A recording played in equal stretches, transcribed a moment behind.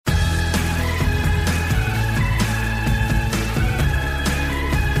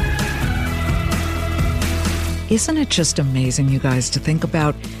Isn't it just amazing, you guys, to think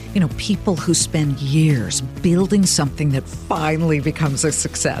about, people who spend years building something that finally becomes a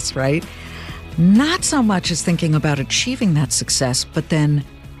success, right? Not so much as thinking about achieving that success, but then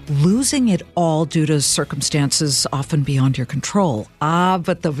losing it all due to circumstances often beyond your control.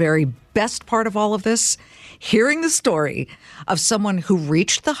 But the very best part of all of this, hearing the story of someone who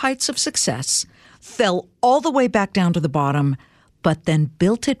reached the heights of success, fell all the way back down to the bottom, but then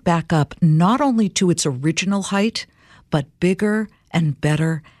built it back up not only to its original height, but bigger and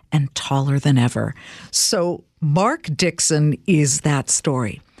better and taller than ever. So Mark Dixon is that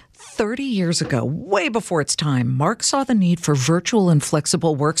story. 30 years ago, way before its time, Mark saw the need for virtual and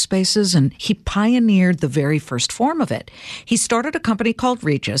flexible workspaces, and he pioneered the very first form of it. He started a company called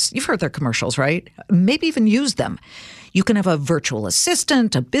Regis. You've heard their commercials, right? Maybe even used them. You can have a virtual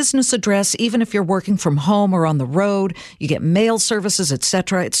assistant, a business address, even if you're working from home or on the road. You get mail services,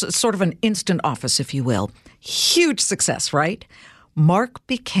 etc. It's sort of an instant office, if you will. Huge success, right? Mark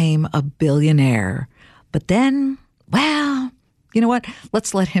became a billionaire. But then, well, you know what?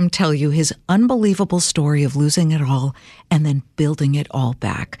 Let's let him tell you his unbelievable story of losing it all and then building it all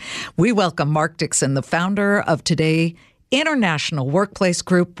back. We welcome Mark Dixon, the founder of Today International Workplace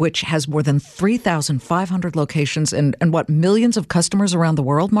Group, which has more than 3,500 locations and millions of customers around the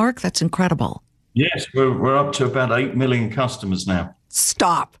world, Mark? That's incredible. Yes, we're up to about 8 million customers now.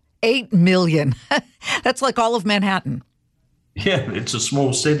 Stop. 8 million. That's like all of Manhattan. Yeah, it's a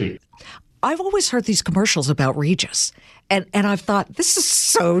small city. I've always heard these commercials about Regis, and I've thought, this is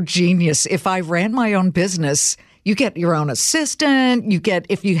so genius. If I ran my own business, you get your own assistant.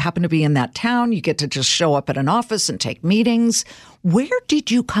 If you happen to be in that town, you get to just show up at an office and take meetings. Where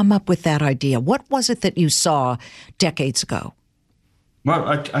did you come up with that idea? What was it that you saw decades ago?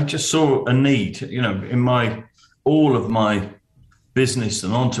 Well, I just saw a need, in all of my business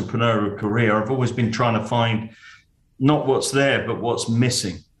and entrepreneurial career. I've always been trying to find not what's there, but what's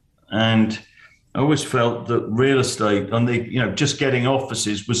missing. And I always felt that real estate and just getting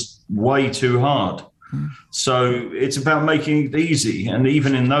offices was way too hard. So it's about making it easy. And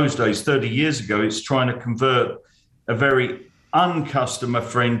even in those days, 30 years ago, it's trying to convert a very uncustomer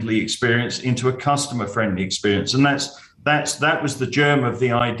friendly experience into a customer friendly experience. And that was the germ of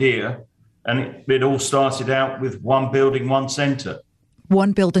the idea. And it all started out with one building, one center.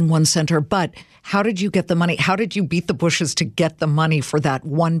 One building, one center. But how did you get the money? How did you beat the bushes to get the money for that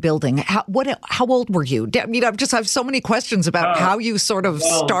one building? How old were you? I just have so many questions about how you sort of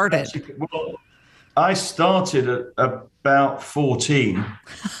started. I started at about 14,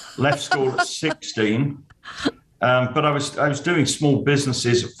 left school at 16, but I was doing small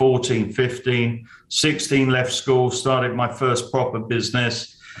businesses at 14, 15, 16, left school, started my first proper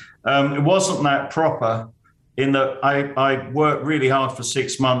business. It wasn't that proper in that I worked really hard for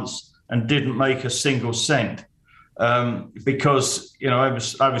 6 months and didn't make a single cent because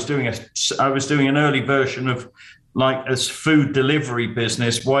I was doing an early version of like a food delivery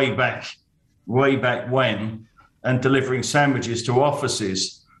business way back when, and delivering sandwiches to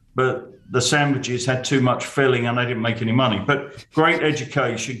offices, but the sandwiches had too much filling and I didn't make any money. But great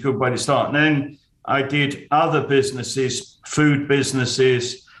education, good way to start. And then I did other businesses, food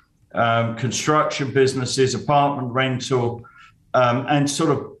businesses, construction businesses, apartment rental, and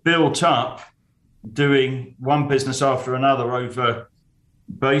sort of built up doing one business after another over,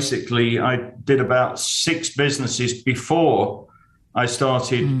 basically, I did about 6 businesses before I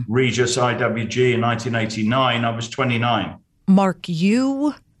started Regis IWG in 1989. I was 29. Mark,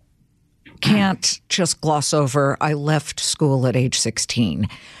 you can't just gloss over, I left school at age 16.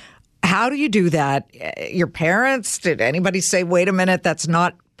 How do you do that? Your parents, did anybody say, wait a minute, that's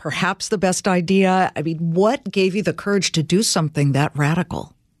not perhaps the best idea? I mean, what gave you the courage to do something that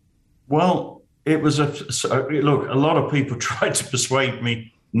radical? Well, it was a lot of people tried to persuade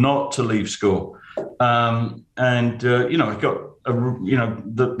me not to leave school. I got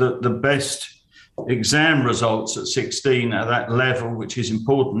the best exam results at 16 at that level, which is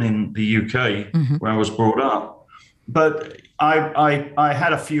important in the UK where I was brought up. But I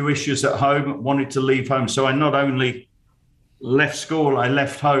had a few issues at home, wanted to leave home. So I not only left school, I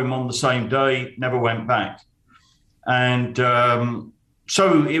left home on the same day, never went back. And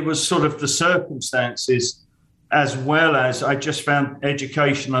so it was sort of the circumstances, as well as I just found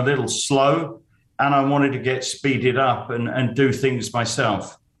education a little slow. And I wanted to get speeded up and do things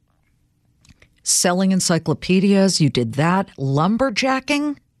myself. Selling encyclopedias, you did that.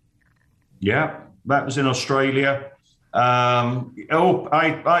 Lumberjacking? Yeah, that was in Australia. After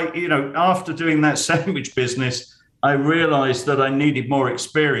doing that sandwich business, I realized that I needed more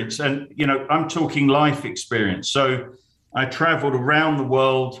experience. And, I'm talking life experience. So I traveled around the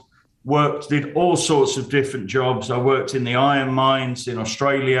world did all sorts of different jobs. I worked in the iron mines in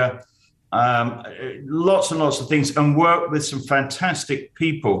Australia, lots and lots of things, and worked with some fantastic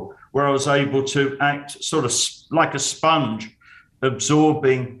people where I was able to act sort of like a sponge,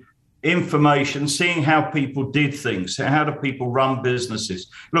 absorbing information, seeing how people did things, how do people run businesses.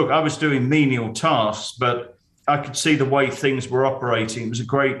 Look, I was doing menial tasks, but I could see the way things were operating. It was a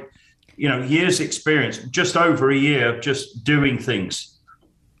great, years experience, just over a year of just doing things.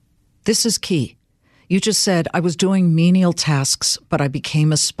 This is key. You just said, I was doing menial tasks, but I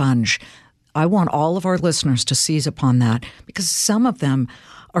became a sponge. I want all of our listeners to seize upon that, because some of them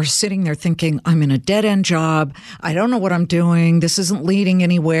are sitting there thinking, I'm in a dead-end job. I don't know what I'm doing. This isn't leading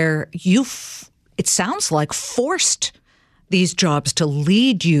anywhere. It sounds like, forced these jobs to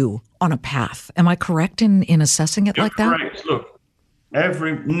lead you on a path. Am I correct in assessing it like that? Correct. Look,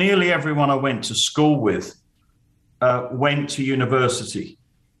 nearly everyone I went to school with went to university.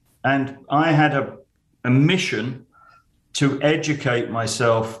 And I had a mission to educate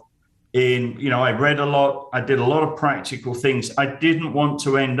myself in, I read a lot. I did a lot of practical things. I didn't want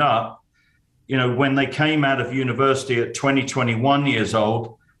to end up, when they came out of university at 20, 21 years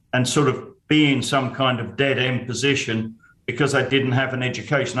old and sort of be in some kind of dead end position because I didn't have an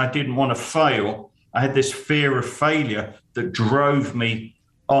education. I didn't want to fail. I had this fear of failure that drove me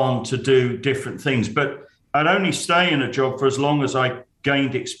on to do different things. But I'd only stay in a job for as long as I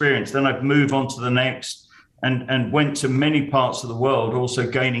gained experience. Then I'd move on to the next and went to many parts of the world, also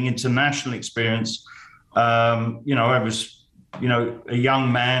gaining international experience. I was, a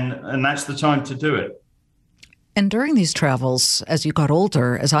young man, and that's the time to do it. And during these travels, as you got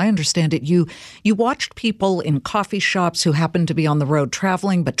older, as I understand it, you watched people in coffee shops who happened to be on the road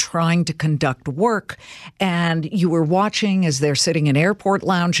traveling but trying to conduct work. And you were watching as they're sitting in airport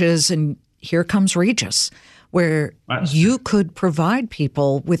lounges, and here comes Regis, where you could provide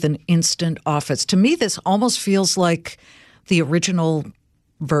people with an instant office. To me, this almost feels like the original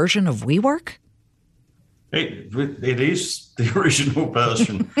version of WeWork. It is the original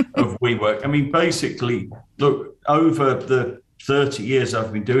version of WeWork. I mean, basically, look, over the 30 years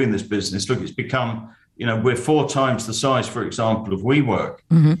I've been doing this business, look, it's become, we're 4 times the size, for example, of WeWork.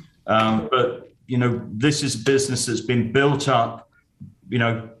 Mm-hmm. But, this is a business that's been built up,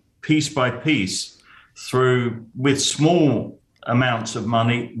 piece by piece, with small amounts of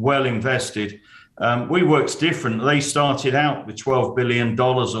money, well invested. WeWork's different. They started out with $12 billion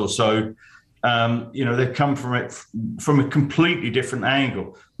or so. They come from it from a completely different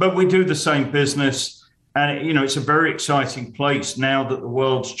angle. But we do the same business, and it's a very exciting place now that the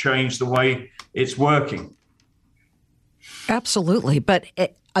world's changed the way it's working. Absolutely. But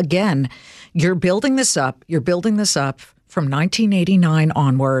again, you're building this up. You're building this up from 1989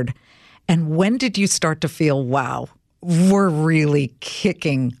 onward. And when did you start to feel, wow, we're really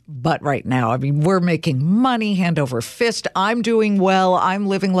kicking butt right now? I mean, we're making money hand over fist. I'm doing well. I'm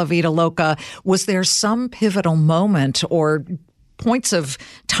living La Vida Loca. Was there some pivotal moment or points of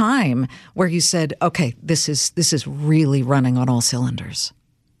time where you said, okay, this is really running on all cylinders?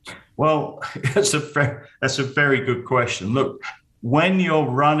 Well, that's a very good question. Look, when you're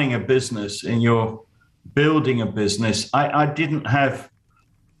running a business and you're building a business, I didn't have,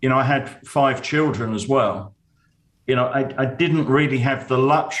 I had 5 children as well. I didn't really have the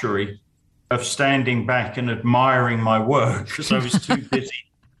luxury of standing back and admiring my work because I was too busy.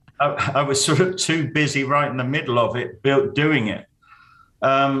 I was sort of too busy right in the middle of it, doing it.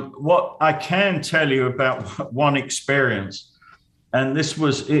 What I can tell you about one experience, and this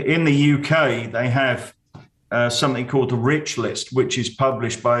was in the UK, they have something called the Rich List, which is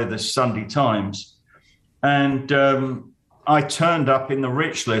published by the Sunday Times. And I turned up in the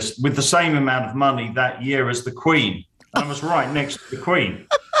Rich List with the same amount of money that year as the Queen. I was right next to the Queen.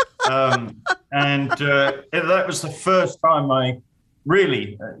 That was the first time I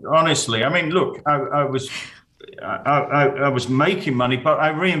really, honestly, I mean, look, I was making money, but I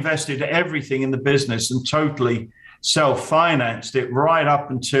reinvested everything in the business and totally self-financed it right up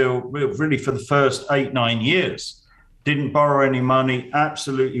until really for the first 8-9 years. Didn't borrow any money,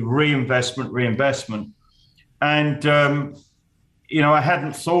 absolutely reinvestment. And, I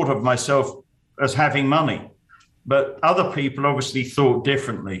hadn't thought of myself as having money, but other people obviously thought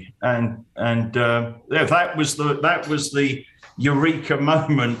differently. And that was the eureka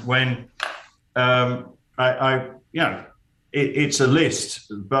moment when it's a list,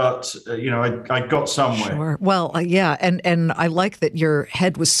 but, I got somewhere. Sure. Well, yeah. And I like that your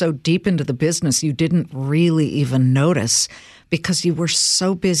head was so deep into the business, you didn't really even notice because you were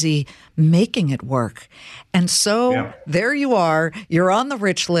so busy making it work. And so There you are, you're on the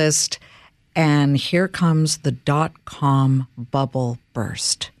Rich List, and here comes the .com bubble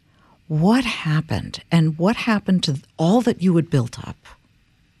burst. What happened? And what happened to all that you had built up?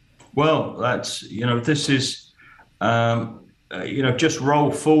 Well, that's, this is, just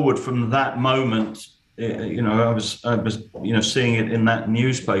roll forward from that moment. I was, seeing it in that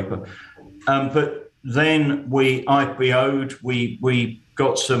newspaper. But then we IPO'd, we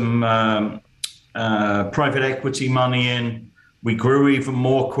got some private equity money in. We grew even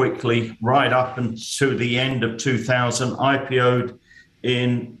more quickly right up until the end of 2000, IPO'd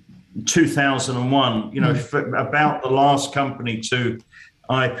in 2001, about the last company to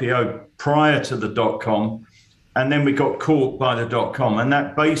IPO prior to the dot-com. And then we got caught by the dot-com. And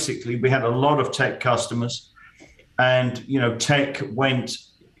that basically, we had a lot of tech customers and, tech went,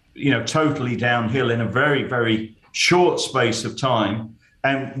 totally downhill in a very, very short space of time.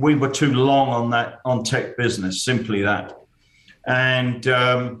 And we were too long on tech business, simply that. And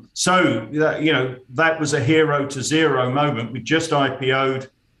so, that was a hero to zero moment. We just IPO'd.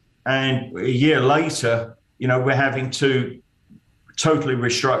 And a year later, we're having to totally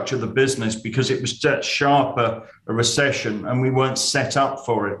restructure the business because it was that sharp a recession and we weren't set up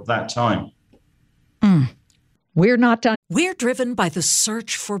for it at that time. We're not done. We're driven by the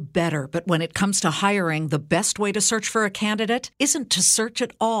search for better. But when it comes to hiring, the best way to search for a candidate isn't to search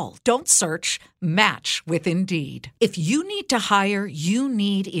at all. Don't search, match with Indeed. If you need to hire, you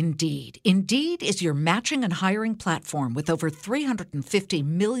need Indeed. Indeed is your matching and hiring platform with over 350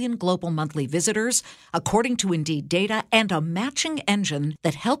 million global monthly visitors, according to Indeed data, and a matching engine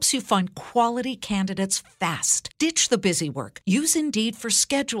that helps you find quality candidates fast. Ditch the busy work. Use Indeed for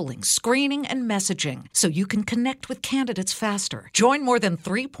scheduling, screening, and messaging so you can connect with candidates faster. Join more than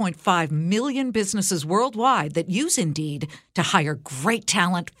 3.5 million businesses worldwide that use Indeed to hire great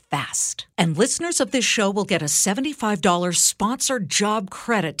talent fast. And listeners of this show will get a $75 sponsored job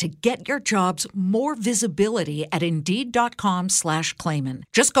credit to get your jobs more visibility at Indeed.com/Clayman.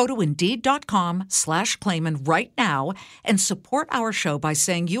 Just go to Indeed.com/Clayman right now and support our show by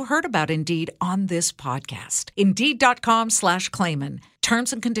saying you heard about Indeed on this podcast. Indeed.com/Clayman.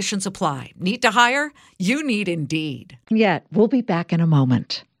 Terms and conditions apply. Need to hire? You need Indeed. Yet, we'll be back in a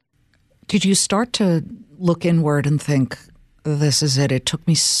moment. Did you start to look inward and think, this is it? It took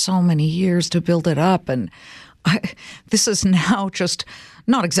me so many years to build it up, and this is now just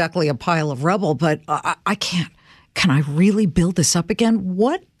not exactly a pile of rubble, but I can't. Can I really build this up again?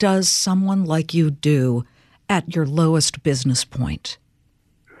 What does someone like you do at your lowest business point?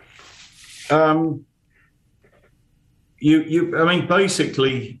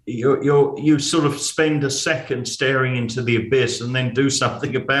 Basically, you sort of spend a second staring into the abyss and then do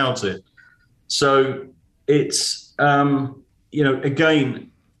something about it. So it's, again,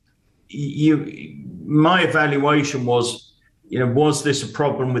 my evaluation was, was this a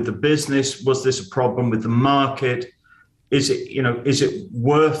problem with the business? Was this a problem with the market? Is it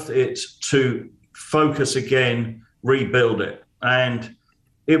worth it to focus again, rebuild it? And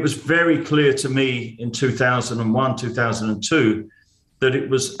it was very clear to me in 2001, 2002, that it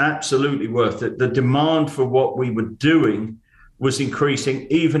was absolutely worth it. The demand for what we were doing was increasing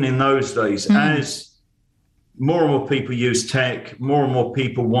even in those days. As more and more people use tech, more and more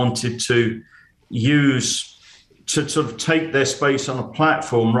people wanted to sort of take their space on a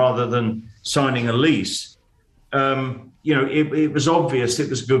platform rather than signing a lease. It was obvious it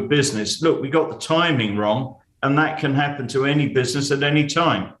was good business. Look, we got the timing wrong, and that can happen to any business at any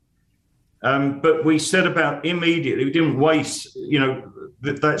time. But we set about immediately. We didn't waste,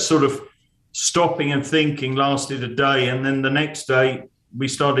 that sort of stopping and thinking lasted a day. And then the next day we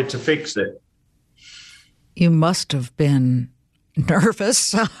started to fix it. You must have been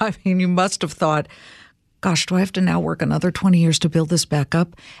nervous. I mean, you must have thought, gosh, do I have to now work another 20 years to build this back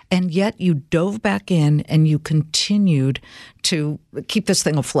up? And yet you dove back in and you continued to keep this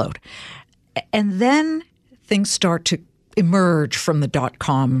thing afloat. And then things start to emerge from the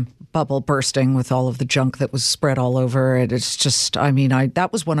dot-com bubble bursting with all of the junk that was spread all over it. It's just, that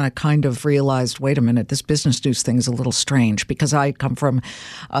was when I kind of realized, wait a minute, this business news thing is a little strange, because I come from,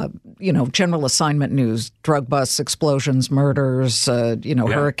 general assignment news, drug busts, explosions, murders,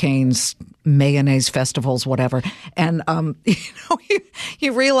 hurricanes, mayonnaise festivals, whatever. And,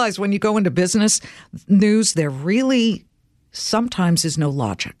 you realize when you go into business news, there really sometimes is no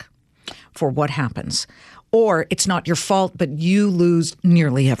logic for what happens. Or it's not your fault, but you lose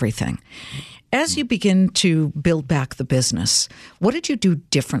nearly everything. As you begin to build back the business, what did you do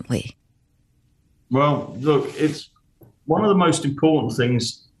differently? Well, look, it's one of the most important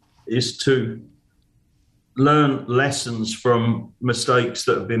things is to learn lessons from mistakes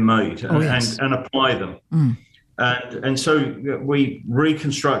that have been made and apply them. And so we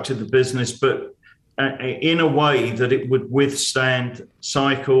reconstructed the business, but in a way that it would withstand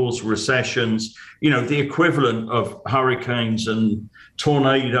cycles, recessions, the equivalent of hurricanes and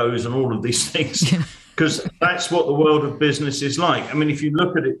tornadoes and all of these things, because that's what the world of business is like. I mean, if you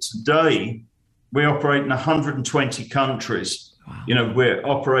look at it today, we operate in 120 countries. Wow. We're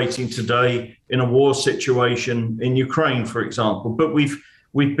operating today in a war situation in Ukraine, for example, but we've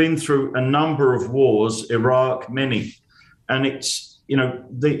been through a number of wars, Iraq, many, and it's,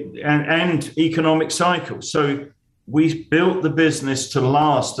 and economic cycles. So we built the business to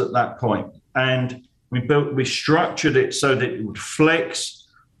last at that point, and we structured it so that it would flex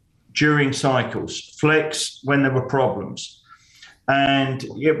during cycles, flex when there were problems. And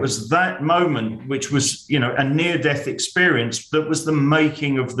it was that moment, which was, a near-death experience, that was the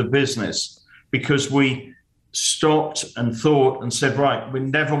making of the business, because we stopped and thought and said, right, we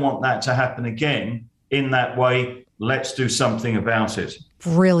never want that to happen again in that way. Let's do something about it.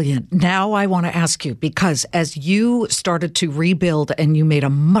 Brilliant. Now I want to ask you, because as you started to rebuild and you made a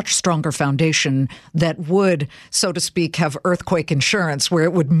much stronger foundation that would, so to speak, have earthquake insurance, where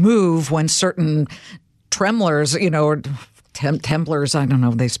it would move when certain tremblers, or temblers, I don't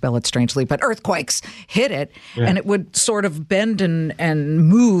know, they spell it strangely, but earthquakes hit it, and it would sort of bend and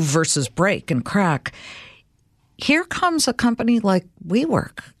move versus break and crack. Here comes a company like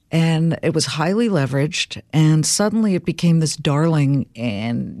WeWork. And it was highly leveraged, and suddenly it became this darling.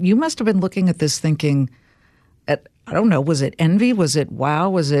 And you must have been looking at this thinking, I don't know, was it envy? Was it wow?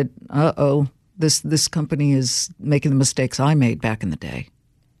 Was it, this company is making the mistakes I made back in the day?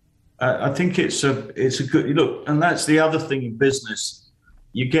 I think it's a good look. And that's the other thing in business.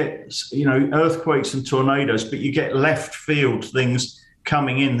 You get, earthquakes and tornadoes, but you get left field things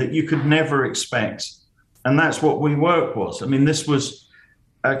coming in that you could never expect. And that's what WeWork was. I mean, this was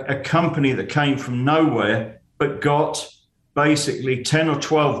a company that came from nowhere, but got basically $10 or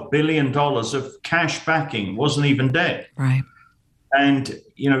 $12 billion of cash backing, wasn't even debt. Right. And,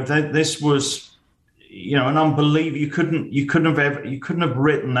 this was, an unbelievable, you couldn't have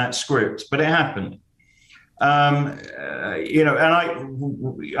written that script, but it happened. And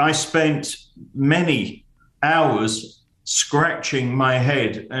I spent many hours scratching my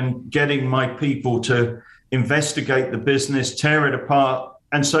head and getting my people to investigate the business, tear it apart,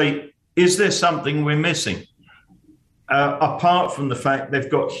 and say, is there something we're missing? Apart from the fact they've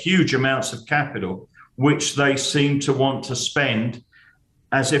got huge amounts of capital, which they seem to want to spend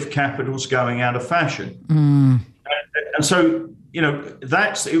as if capital's going out of fashion. And so,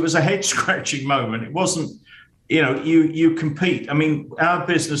 it was a head scratching moment. It wasn't, you compete. I mean, our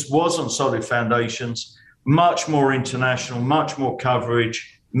business was on solid foundations, much more international, much more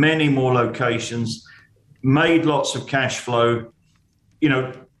coverage, many more locations, made lots of cash flow.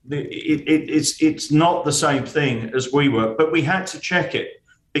 It's not the same thing as WeWork, but we had to check it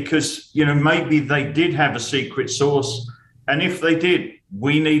because, maybe they did have a secret sauce. And if they did,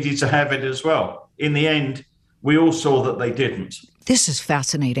 we needed to have it as well. In the end, we all saw that they didn't. This is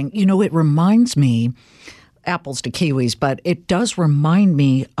fascinating. It reminds me, apples to kiwis, but it does remind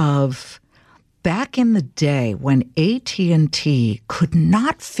me of back in the day when AT&T could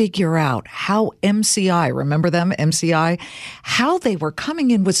not figure out how MCI, remember them, MCI, how they were coming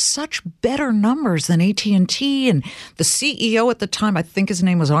in with such better numbers than AT&T. And the CEO at the time, I think his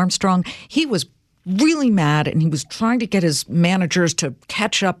name was Armstrong, he was really mad and he was trying to get his managers to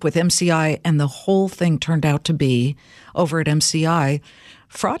catch up with MCI. And the whole thing turned out to be, over at MCI,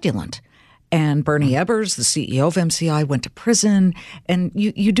 fraudulent. And Bernie Ebbers, the CEO of MCI, went to prison. And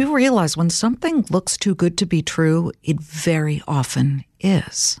you do realize when something looks too good to be true, it very often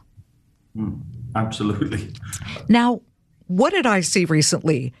is. Absolutely. Now, what did I see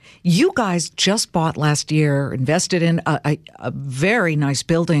recently? You guys just bought last year, invested in a very nice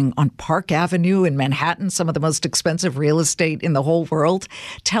building on Park Avenue in Manhattan, some of the most expensive real estate in the whole world.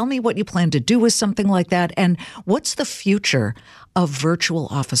 Tell me what you plan to do with something like that, and what's the future of virtual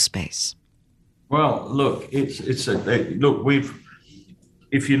office space? Well, look, if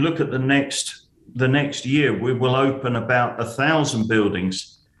you look at the next year, we will open about 1,000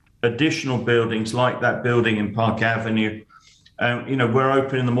 buildings, additional buildings like that building in Park Avenue. We're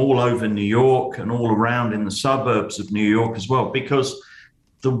opening them all over New York and all around in the suburbs of New York as well, because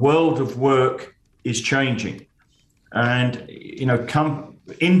the world of work is changing. And,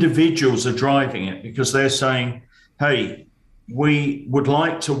 individuals are driving it because they're saying, hey, we would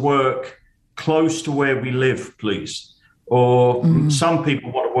like to work close to where we live, please. Or some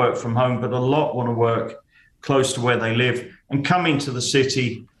people want to work from home, but a lot want to work close to where they live and come into the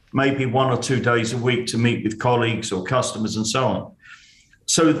city maybe 1 or 2 days a week to meet with colleagues or customers and so on.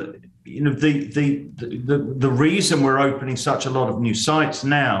 So, the reason we're opening such a lot of new sites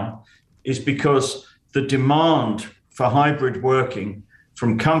now is because the demand for hybrid working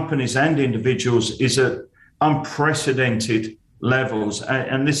from companies and individuals is at unprecedented levels.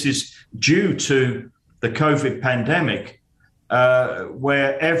 And this is due to the COVID pandemic,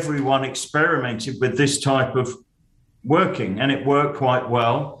 where everyone experimented with this type of working, and it worked quite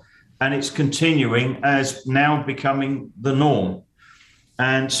well. And it's continuing as now becoming the norm.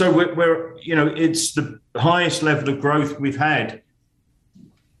 And so we're it's the highest level of growth we've had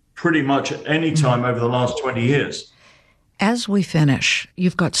pretty much at any time over the last 20 years. As we finish,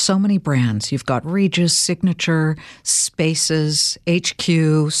 you've got so many brands. You've got Regis, Signature, Spaces,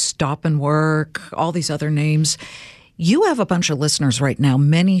 HQ, Stop and Work, all these other names. You have a bunch of listeners right now,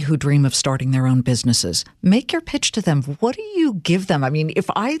 many who dream of starting their own businesses. Make your pitch to them. What do you give them? I mean,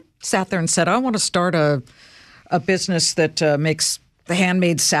 if I sat there and said, I want to start a business that makes the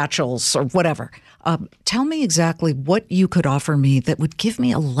handmade satchels or whatever, tell me exactly what you could offer me that would give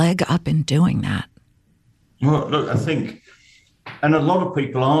me a leg up in doing that. Well, look, I think, and a lot of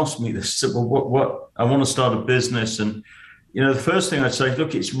people ask me this, well, what I want to start a business. And, the first thing I'd say,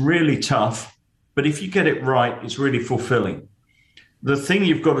 look, it's really tough, but if you get it right, it's really fulfilling. The thing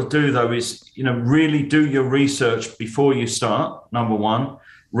you've got to do, though, is, really do your research before you start, number one.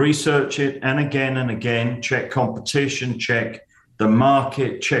 Research it and again, check competition, check the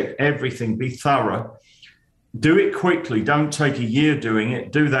market, check everything, be thorough. Do it quickly. Don't take a year doing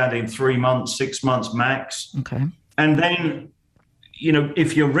it. Do that in 3 months, 6 months max. Okay. And then,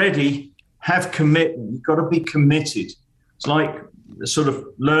 if you're ready, have commitment. You've got to be committed. It's like sort of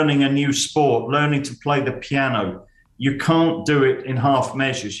learning a new sport, learning to play the piano. You can't do it in half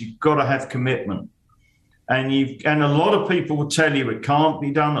measures. You've got to have commitment. And a lot of people will tell you it can't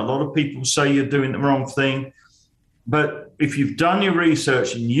be done. A lot of people say you're doing the wrong thing. But if you've done your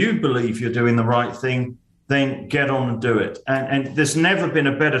research and you believe you're doing the right thing, then get on and do it. And there's never been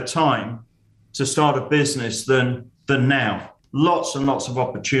a better time to start a business than now. Lots and lots of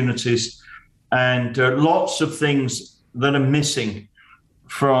opportunities and lots of things that are missing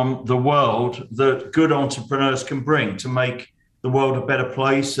from the world that good entrepreneurs can bring to make the world a better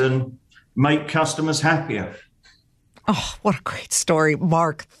place and make customers happier. Oh, what a great story.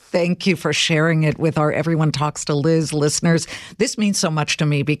 Mark, thank you for sharing it with our Everyone Talks to Liz listeners. This means so much to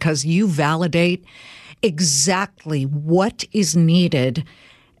me because you validate exactly what is needed,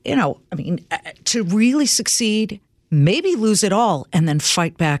 to really succeed, maybe lose it all, and then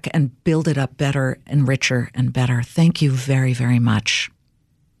fight back and build it up better and richer and better. Thank you very, very much.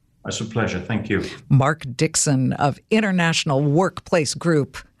 It's a pleasure. Thank you. Mark Dixon of International Workplace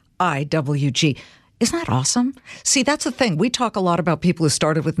Group, IWG. Isn't that awesome? See, that's the thing. We talk a lot about people who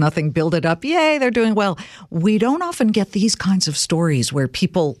started with nothing, build it up. Yay, they're doing well. We don't often get these kinds of stories where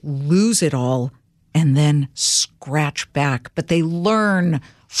people lose it all and then scratch back, but they learn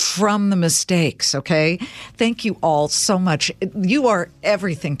from the mistakes, okay? Thank you all so much. You are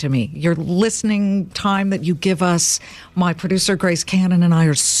everything to me. Your listening time that you give us, my producer Grace Cannon and I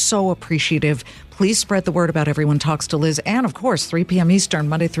are so appreciative. Please spread the word about Everyone Talks to Liz. And, of course, 3 p.m. Eastern,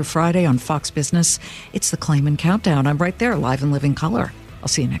 Monday through Friday on Fox Business. It's the Clayman Countdown. I'm right there, live in living color. I'll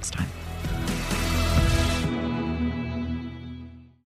see you next time.